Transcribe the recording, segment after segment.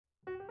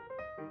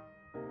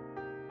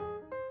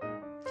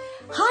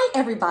Hi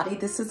everybody,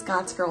 this is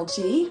God's Girl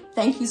G.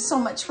 Thank you so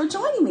much for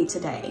joining me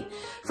today.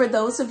 For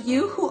those of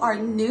you who are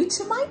new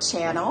to my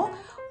channel,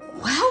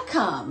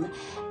 welcome.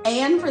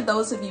 And for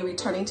those of you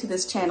returning to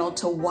this channel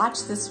to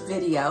watch this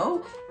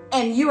video,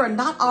 and you are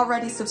not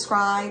already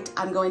subscribed,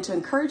 I'm going to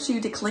encourage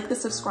you to click the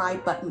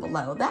subscribe button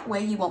below. That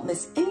way you won't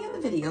miss any of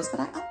the videos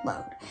that I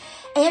upload.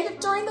 And if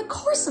during the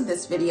course of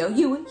this video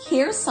you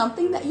hear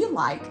something that you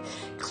like,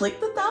 click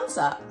the thumbs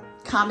up,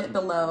 comment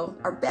below,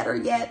 or better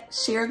yet,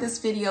 share this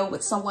video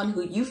with someone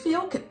who you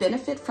feel could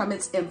benefit from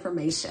its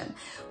information.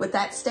 With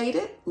that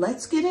stated,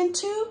 let's get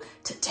into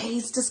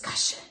today's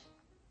discussion.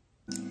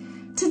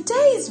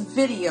 Today's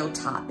video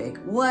topic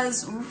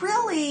was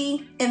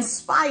really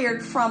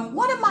inspired from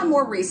one of my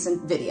more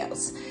recent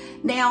videos.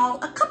 Now,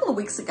 a couple of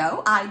weeks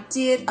ago, I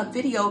did a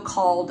video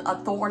called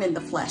A Thorn in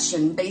the Flesh,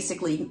 and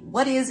basically,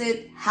 what is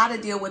it, how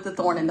to deal with the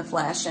thorn in the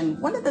flesh, and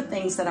one of the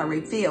things that I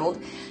revealed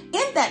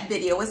in that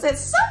video is that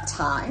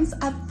sometimes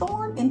a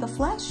thorn in the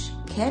flesh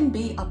can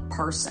be a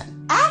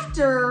person.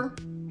 After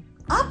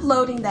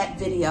uploading that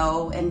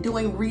video and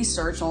doing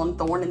research on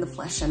thorn in the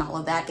flesh and all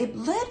of that, it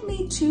led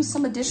me to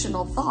some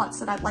additional thoughts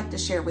that I'd like to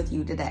share with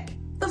you today.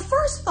 The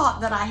first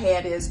thought that I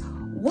had is,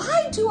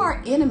 why do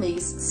our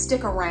enemies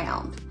stick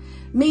around?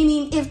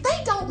 Meaning, if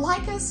they don't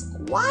like us,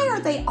 why are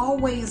they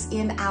always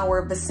in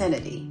our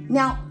vicinity?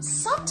 Now,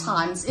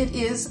 sometimes it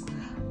is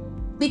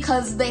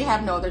because they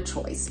have no other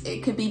choice.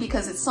 It could be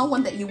because it's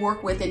someone that you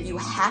work with and you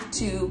have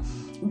to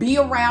be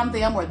around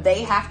them, or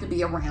they have to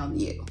be around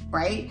you,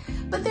 right?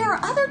 But there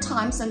are other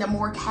times in a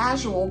more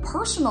casual,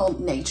 personal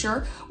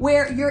nature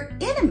where your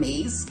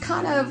enemies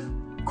kind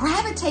of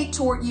gravitate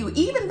toward you,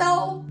 even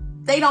though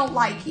they don't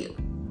like you,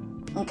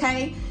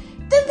 okay?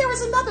 Then there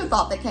was another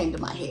thought that came to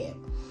my head,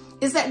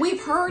 is that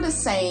we've heard a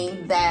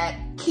saying that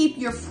keep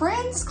your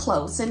friends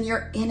close and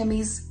your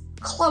enemies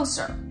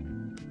closer.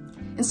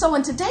 And so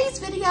in today's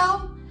video,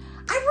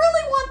 I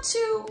really want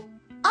to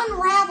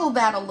unravel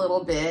that a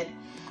little bit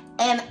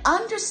and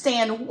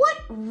understand what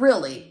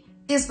really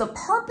is the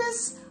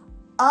purpose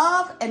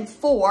of and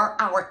for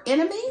our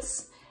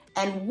enemies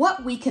and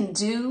what we can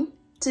do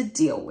to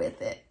deal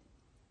with it.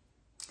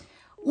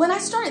 When I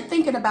started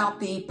thinking about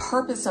the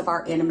purpose of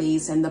our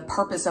enemies and the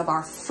purpose of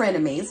our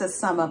frenemies, as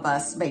some of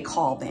us may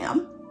call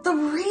them, the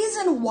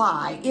reason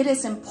why it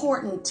is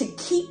important to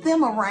keep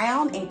them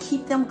around and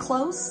keep them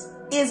close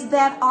is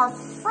that our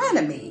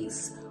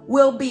frenemies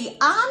will be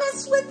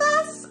honest with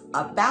us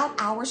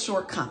about our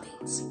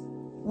shortcomings,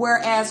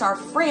 whereas our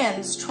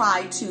friends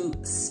try to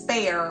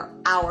spare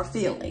our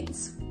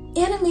feelings.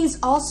 Enemies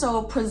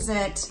also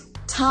present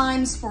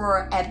times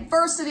for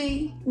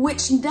adversity,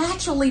 which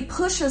naturally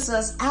pushes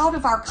us out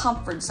of our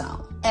comfort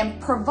zone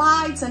and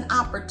provides an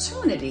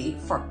opportunity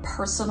for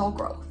personal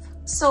growth.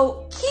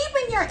 So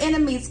keeping your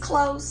enemies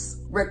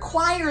close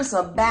requires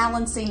a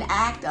balancing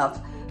act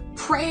of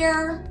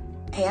prayer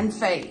and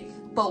faith.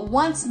 But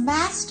once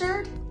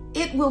mastered,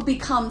 it will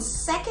become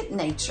second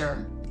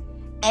nature,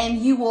 and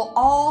you will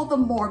all the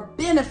more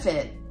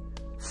benefit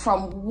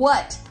from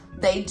what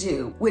they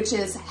do, which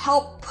is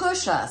help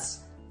push us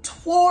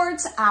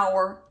towards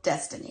our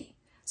destiny.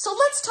 So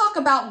let's talk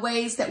about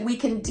ways that we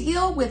can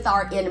deal with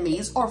our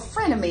enemies or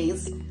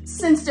frenemies,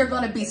 since they're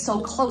going to be so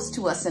close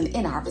to us and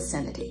in our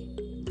vicinity.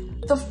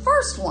 The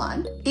first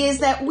one is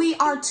that we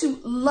are to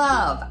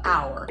love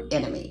our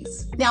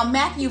enemies. Now,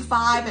 Matthew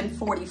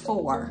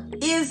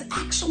 5:44 is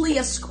actually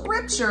a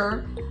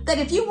scripture that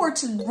if you were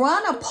to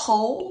run a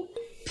poll,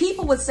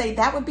 people would say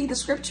that would be the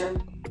scripture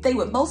they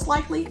would most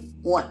likely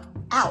want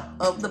out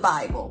of the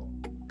Bible.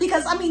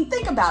 Because, I mean,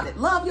 think about it.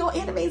 Love your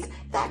enemies.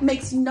 That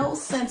makes no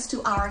sense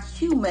to our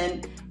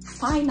human,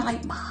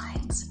 finite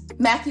minds.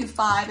 Matthew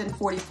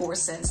 5:44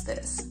 says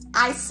this,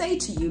 I say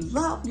to you,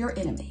 love your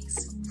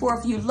enemies. For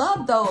if you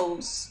love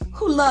those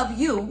who love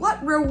you,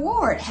 what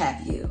reward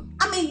have you?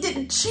 I mean,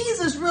 didn't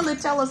Jesus really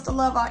tell us to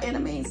love our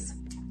enemies?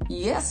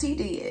 Yes, he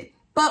did.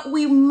 But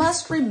we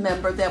must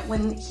remember that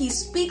when he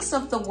speaks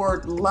of the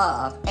word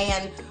love,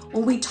 and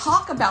when we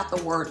talk about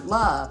the word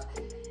love,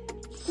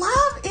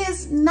 love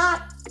is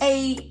not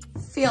a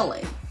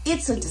feeling,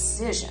 it's a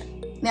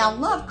decision. Now,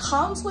 love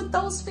comes with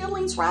those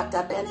feelings wrapped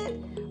up in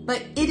it,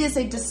 but it is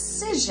a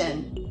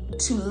decision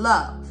to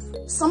love.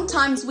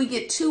 Sometimes we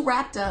get too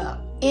wrapped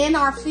up in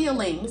our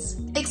feelings,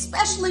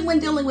 especially when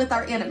dealing with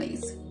our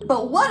enemies.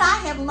 But what I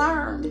have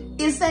learned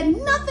is that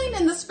nothing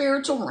in the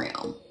spiritual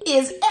realm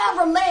is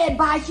ever led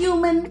by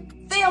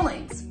human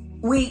feelings.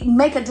 We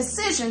make a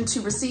decision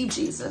to receive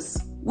Jesus.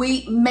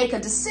 We make a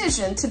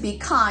decision to be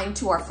kind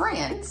to our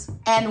friends,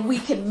 and we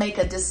can make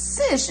a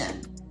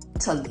decision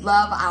to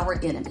love our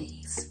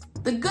enemies.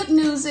 The good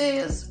news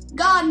is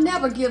God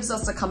never gives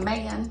us a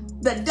command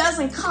that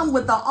doesn't come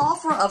with the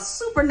offer of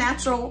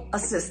supernatural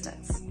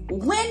assistance.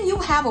 When you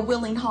have a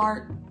willing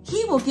heart,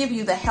 he will give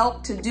you the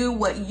help to do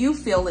what you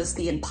feel is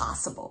the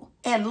impossible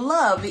and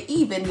love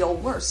even your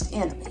worst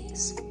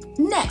enemies.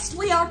 Next,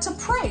 we are to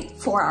pray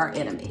for our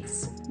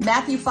enemies.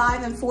 Matthew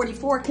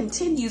 5:44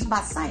 continues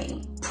by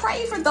saying,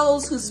 pray for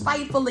those who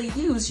spitefully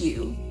use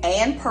you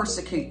and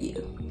persecute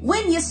you.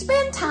 When you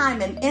spend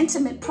time in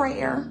intimate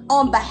prayer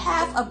on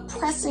behalf of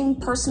pressing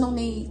personal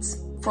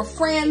needs for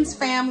friends,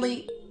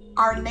 family,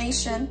 our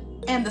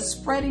nation, and the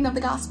spreading of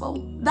the gospel,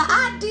 the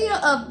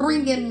idea of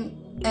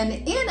bringing an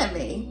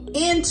enemy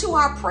into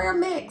our prayer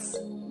mix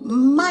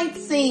might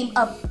seem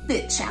a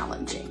bit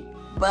challenging.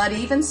 But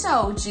even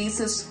so,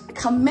 Jesus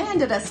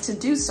commanded us to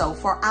do so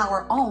for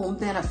our own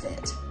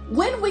benefit.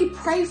 When we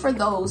pray for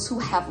those who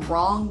have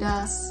wronged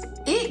us,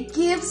 it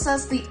gives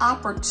us the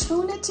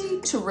opportunity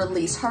to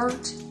release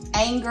hurt,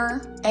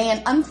 anger,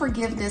 and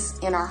unforgiveness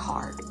in our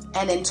heart,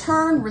 and in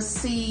turn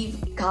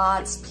receive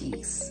God's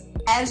peace.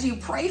 As you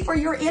pray for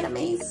your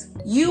enemies,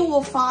 you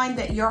will find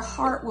that your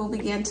heart will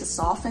begin to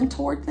soften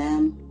toward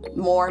them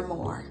more and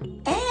more.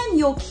 And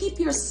you'll keep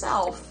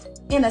yourself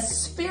in a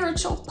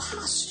spiritual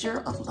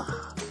posture of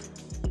love.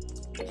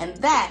 And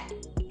that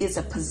is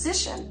a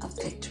position of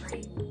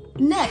victory.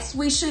 Next,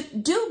 we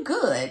should do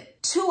good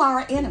to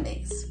our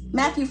enemies.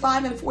 Matthew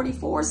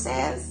 5:44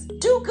 says,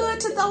 do good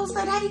to those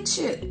that hate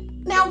you.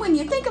 Now, when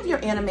you think of your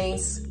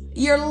enemies,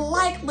 you're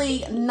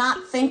likely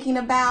not thinking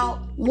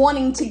about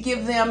wanting to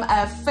give them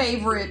a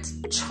favorite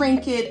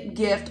trinket,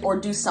 gift, or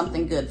do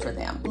something good for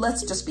them.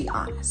 Let's just be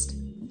honest.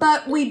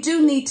 But we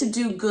do need to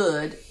do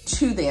good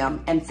to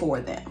them and for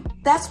them.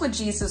 That's what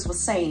Jesus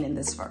was saying in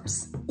this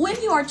verse. When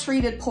you are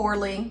treated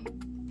poorly,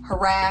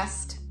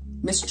 harassed,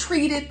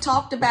 mistreated,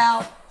 talked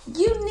about,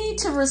 you need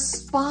to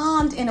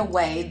respond in a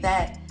way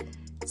that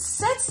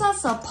sets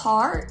us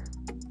apart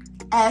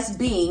as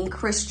being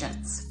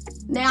Christians.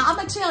 Now, I'm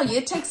going to tell you,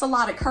 it takes a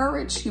lot of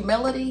courage,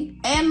 humility,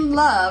 and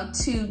love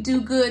to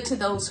do good to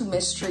those who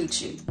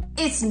mistreat you.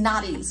 It's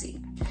not easy.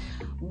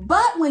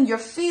 But when you're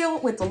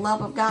filled with the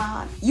love of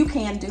God, you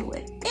can do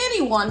it.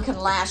 Anyone can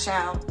lash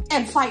out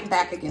and fight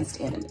back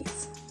against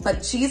enemies.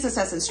 But Jesus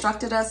has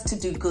instructed us to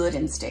do good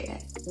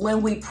instead.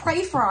 When we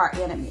pray for our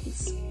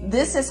enemies,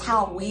 this is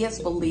how we as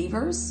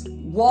believers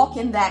walk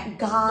in that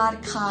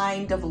God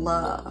kind of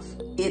love.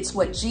 It's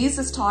what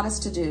Jesus taught us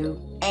to do,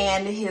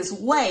 and his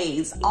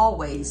ways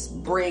always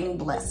bring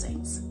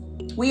blessings.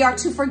 We are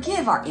to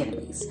forgive our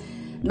enemies.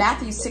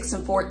 Matthew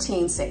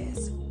 6:14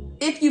 says,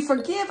 if you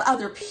forgive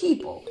other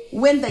people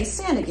when they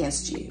sin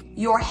against you,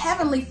 your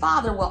heavenly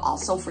Father will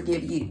also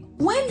forgive you.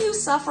 When you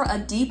suffer a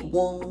deep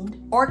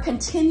wound or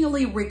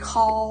continually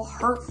recall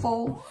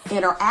hurtful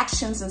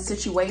interactions and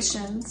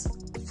situations,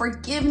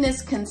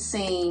 forgiveness can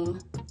seem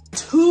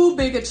too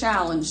big a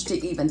challenge to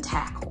even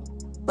tackle.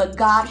 But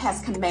God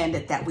has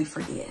commanded that we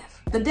forgive.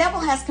 The devil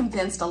has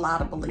convinced a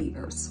lot of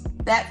believers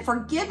that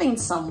forgiving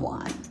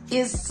someone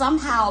is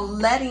somehow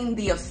letting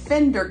the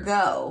offender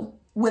go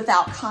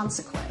without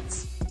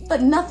consequence.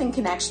 But nothing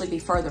can actually be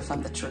further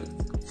from the truth.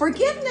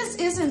 Forgiveness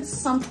isn't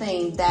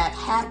something that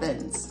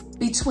happens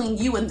between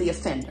you and the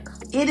offender.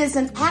 It is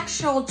an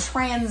actual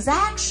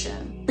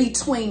transaction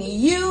between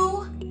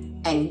you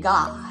and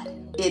God.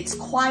 It's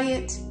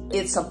quiet.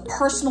 It's a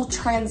personal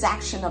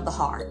transaction of the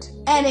heart.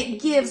 And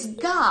it gives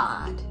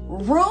God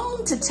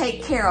room to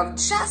take care of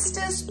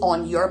justice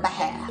on your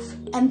behalf.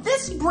 And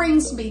this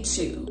brings me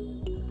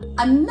to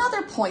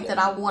another point that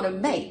I want to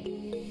make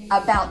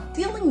about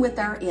dealing with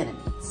our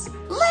enemies.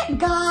 Let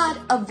God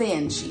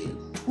avenge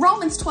you.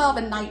 Romans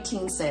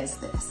 12:19 says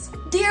this.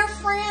 Dear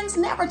friends,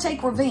 never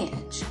take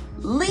revenge.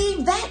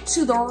 Leave that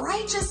to the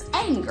righteous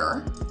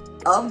anger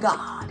of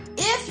God.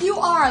 If you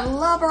are a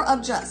lover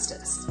of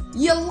justice,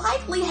 you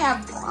likely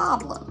have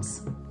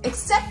problems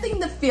accepting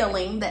the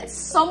feeling that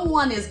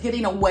someone is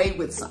getting away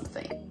with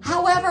something.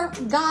 However,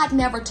 God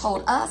never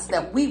told us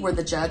that we were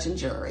the judge and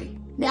jury.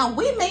 Now,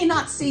 we may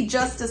not see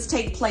justice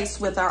take place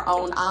with our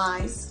own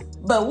eyes,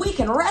 but we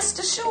can rest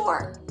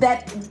assured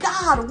that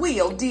God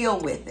will deal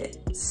with it.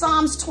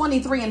 Psalms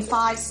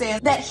 23:5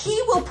 says that he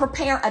will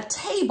prepare a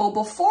table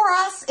before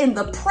us in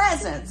the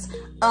presence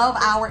of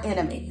our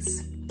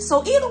enemies.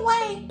 So either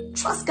way,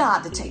 trust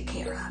God to take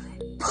care of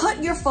it.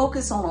 Put your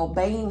focus on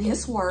obeying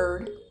his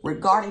word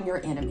regarding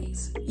your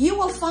enemies. You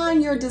will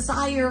find your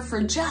desire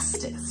for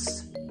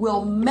justice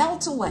will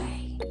melt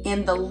away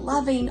in the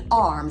loving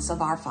arms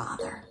of our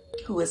Father,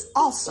 who is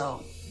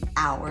also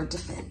our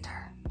defender.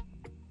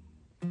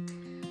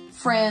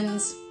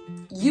 Friends,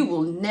 you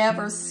will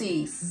never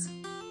cease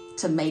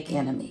to make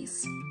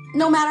enemies,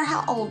 no matter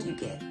how old you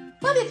get.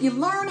 But if you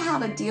learn how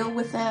to deal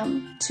with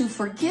them, to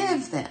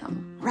forgive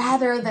them,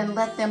 rather than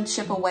let them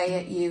chip away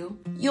at you,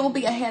 you'll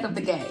be ahead of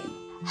the game.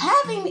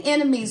 Having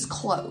enemies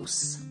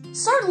close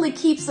certainly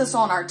keeps us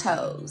on our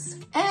toes.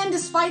 And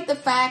despite the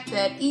fact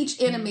that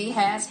each enemy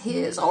has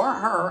his or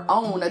her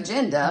own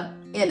agenda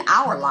in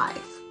our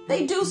life,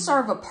 they do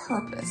serve a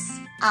purpose.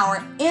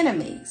 Our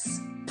enemies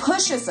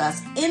pushes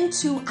us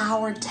into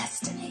our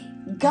destiny.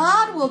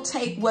 God will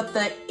take what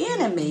the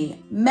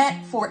enemy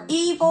meant for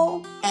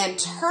evil and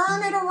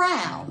turn it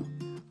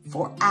around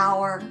for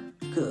our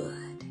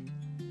good.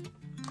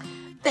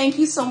 Thank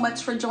you so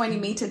much for joining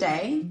me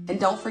today. And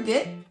don't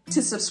forget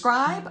to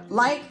subscribe,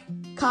 like,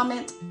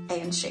 comment,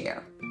 and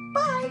share.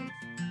 Bye.